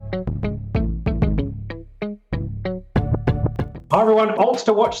Hi everyone, alts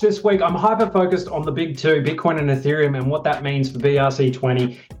to watch this week. I'm hyper focused on the big two, Bitcoin and Ethereum, and what that means for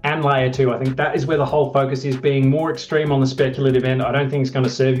BRC20 and layer 2. I think that is where the whole focus is, being more extreme on the speculative end. I don't think it's going to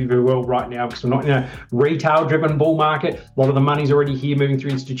serve you very well right now because we're not in a retail driven bull market. A lot of the money's already here moving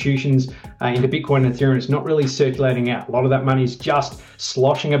through institutions into Bitcoin and Ethereum. It's not really circulating out. A lot of that money is just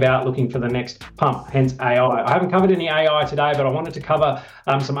sloshing about looking for the next pump, hence AI. I haven't covered any AI today, but I wanted to cover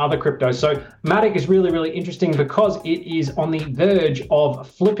some other cryptos. So MATIC is really, really interesting because it is on the verge of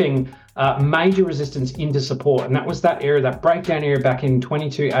flipping major resistance into support, and that was that area, that breakdown area back in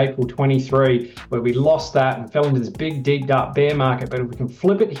April 23, where we lost that and fell into this big deep dark bear market. But if we can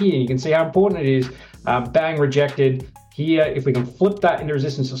flip it here, you can see how important it is. Bang, rejected. Here, if we can flip that into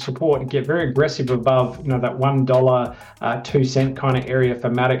resistance to support and get very aggressive above, that $1, 2 cent kind of area for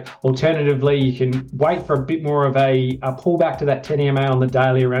MATIC. Alternatively, you can wait for a bit more of a pullback to that 10 EMA on the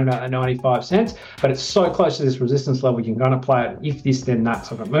daily around about 95 cents, but it's so close to this resistance level, you can kind of play it if this, then that.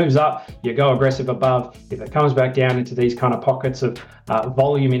 So if it moves up, you go aggressive above. If it comes back down into these kind of pockets of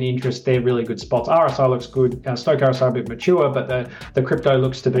volume and interest, they're really good spots. RSI looks good. Stoke RSI a bit mature, but the crypto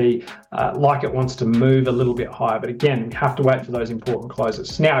looks to be like it wants to move a little bit higher. But again, we have to wait for those important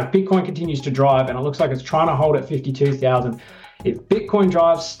closes. Now, if Bitcoin continues to drive, and it looks like it's trying to hold at 52,000, if Bitcoin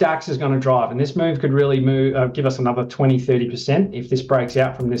drives, Stacks is going to drive, and this move could really give us another 20-30% if this breaks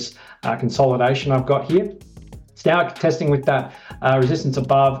out from this consolidation I've got here. It's now testing with that resistance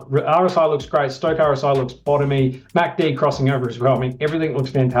above. RSI looks great. Stoke RSI looks bottomy. MACD crossing over as well. I mean, everything looks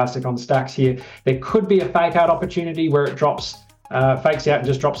fantastic on Stacks here. There could be a fake out opportunity where it drops, fakes out and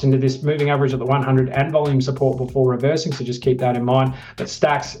just drops into this moving average at the 100 and volume support before reversing. So just keep that in mind. But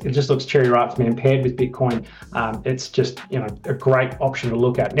Stacks, it just looks cherry ripe to me, and paired with Bitcoin, it's just a great option to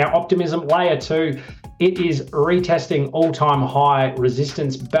look at. Now, optimism, layer 2. It is retesting all-time high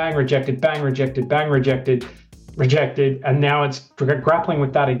resistance. Bang, rejected, bang, rejected, bang, rejected. And now it's grappling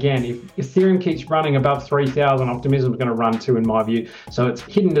with that again. If Ethereum keeps running above 3,000, optimism is going to run too, in my view. So it's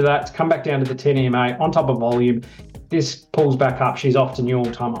hidden to that. It's come back down to the 10 EMA on top of volume. This pulls back up, she's off to new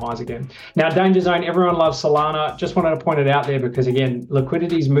all-time highs again. Now, danger zone, everyone loves Solana. Just wanted to point it out there because, again,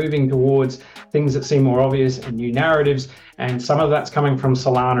 liquidity is moving towards things that seem more obvious and new narratives, and some of that's coming from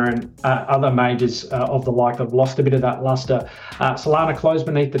Solana and other majors of the like that have lost a bit of that luster. Solana closed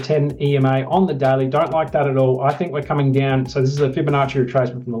beneath the 10 EMA on the daily. Don't like that at all. I think we're coming down. So this is a Fibonacci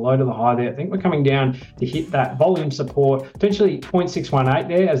retracement from the low to the high there. I think we're coming down to hit that volume support, potentially 0.618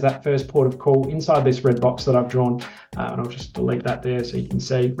 there as that first port of call inside this red box that I've drawn. And I'll just delete that there so you can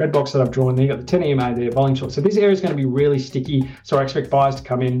see red box that I've drawn there. You've got the 10 EMA there, volume short. So this area is going to be really sticky. So I expect buyers to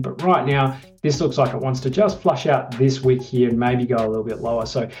come in. But right now, this looks like it wants to just flush out this wick here and maybe go a little bit lower.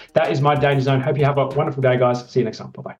 So that is my danger zone. Hope you have a wonderful day, guys. See you next time. Bye-bye.